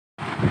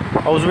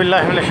اعوذ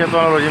بالله من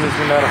الشیطان الرجیم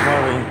بسم الله الرحمن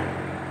الرحیم.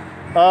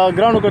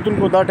 ګرانو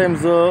کتونکو دا ټایم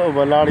زه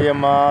ولاړ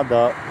یم د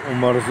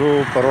عمرزو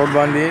په روډ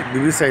باندې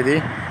بیبي سیدې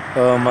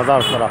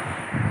مزار سره.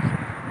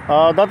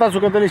 دا تاسو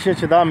کتلی شئ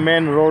چې دا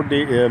مین روډ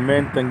دی،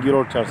 مین تنګي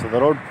روډ 400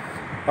 روډ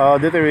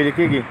دې ته ویل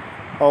کېږي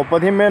او په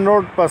دې مین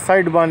روډ په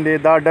سایډ باندې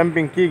دا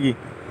ډمپینګ کېږي.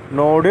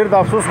 نو ډېر د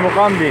افسوس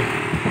مقام دی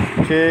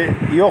چې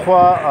یو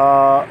خوا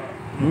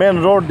مین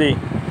روډ دی،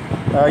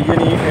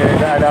 یعنی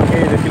د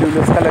علاقې د کلي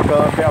ولس خلک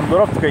پرې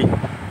امدورفت کوي،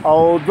 او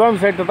دویم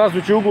سایډ ته تاسو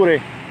چې وګورئ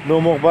نو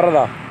مغبره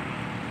ده.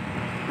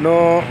 نو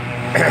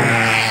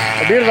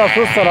ډېر د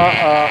افسوس سره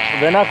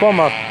وینا کوم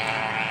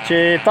چې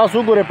تاسو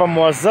وګورئ په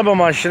مهذبه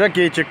معاشره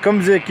کې چې کوم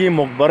ځای کې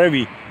مقبره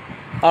وي،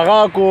 هغه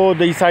کو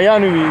د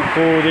عیسایانو وي،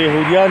 کو د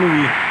یهودیانو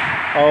وي،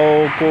 او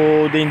کو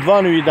د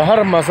هندوانو وي، د هر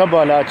مذهب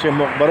والا چې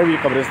مقبره وي،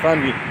 قبرستان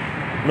وي،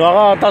 نو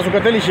هغه تاسو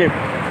کتلی شئ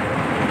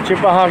چې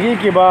په هغې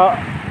کې به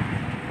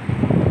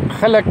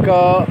خلک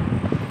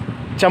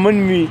چمن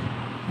وي،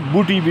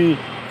 بوټي وي،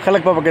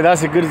 خلک په پکې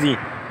داسې ګرځي.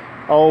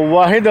 او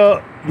واحد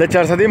د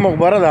 400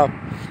 مقبره ده،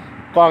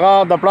 کو هغه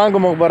د پړانګو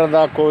مقبره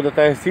ده، کو د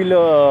تحصیل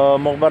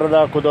مقبره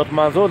ده، کو د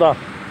اتمانزو ده،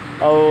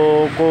 او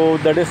کو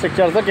د ډسټرکټ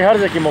 400 کې هر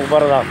ځای کې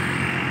مقبره ده.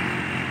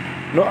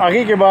 نو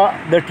هغې کې به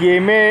د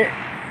TMA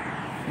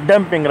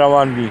ډمپینګ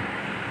روان وي.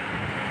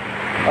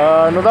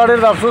 نو دا ډېر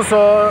د افسوس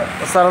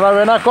سره دا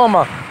وینا کوم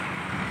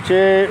چې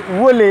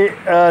ولې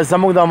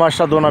زموږ د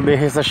معاشره دونه بې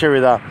حسه شوې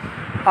ده.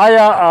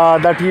 آیا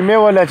د TMA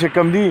والا چې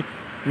کوم دي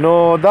نو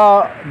دا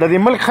د دې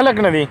ملک خلک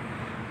نه دي،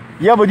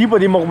 یا به دوی په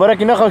دې مقبره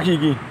کې نه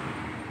ښخېږي،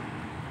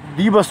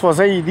 دوی به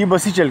سوځوي، دوی به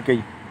څه چل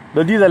کوي، د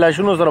دوی د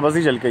لاشونو سره به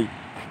څه چل کوي.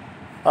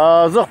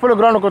 زه خپلو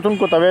ګرانو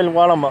کتونکو ته ویل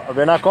غواړم،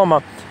 وینا کوم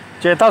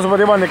چې تاسو په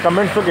دې باندې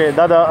کمنټس وکړئ.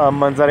 دا د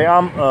منظر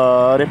عام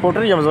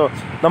ریپورټر یم زه،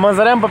 د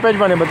منظر عام په پیج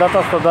باندې به دا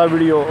تاسو ته دا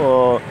ویډیو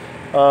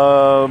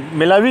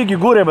ملاویږي،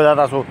 ګورئ به دا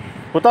تاسو.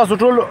 خو تاسو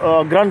ټول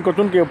ګران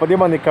کتونکي په دې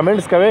باندې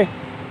کمنټس کوئ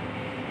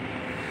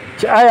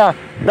چې آیا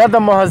دا د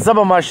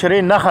مهذبه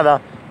معاشرې نښه ده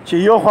چې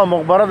یو خوا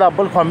مقبره ده،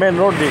 بل خوا مین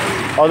روډ دی،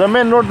 او د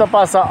مین روډ د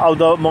پاسه او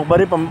د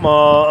مقبرې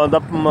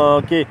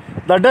کې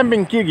دا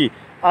ډمپینګ کېږي.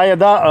 آیا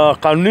دا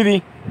قانوني دي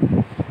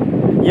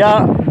یا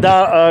دا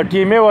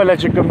TMA والا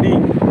چې کوم دي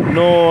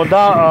نو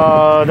دا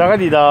دغه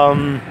دي،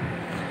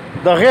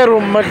 د غیر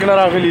ملک نه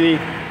راغلي دي،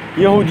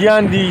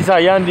 یهودیان دي،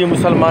 عیسایان دي،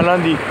 مسلمانان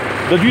دي،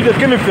 د دوی د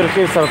کومې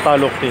فرقې سره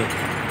تعلق دی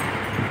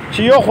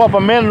چې یو خوا په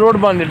مین روډ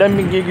باندې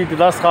ډمپینګ کېږي، چې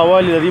دا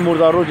سخاوالي د دې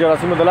مردارو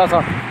جراثیمو د لاسه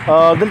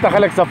دلته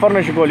خلک سفر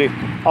نشي کولی.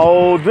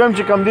 او دویم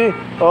چې کوم دی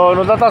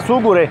نو دا تاسو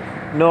وګورئ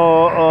نو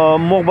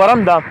مقبره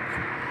هم ده،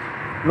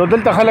 نو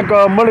دلته خلک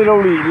مړی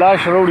راوړي،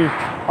 لاش راوړي،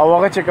 او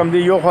هغه چې کوم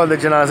دی یو خوا د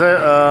جنازه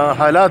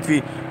حالات وي،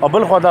 او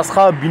بل خوا د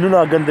څښاک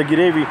بینونه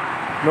ګندګیرې وي.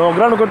 نو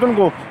ګرانو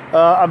کتونکو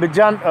عابد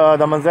جان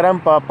د منظر عام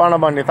په پاڼه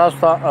باندې تاسو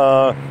ته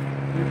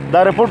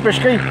دا رپورټ پیش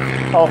کوي،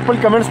 او خپل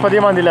کمنټس په دې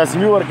باندې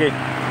لازمي ورکړئ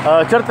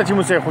چېرته چې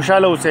موږ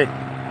خوشحاله اوسئ،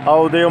 او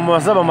د یو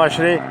مهذبه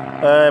معاشرې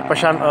په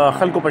شان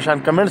خلکو په شان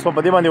کمنټس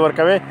په دې باندې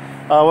ورکوئ.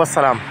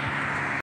 والسلام.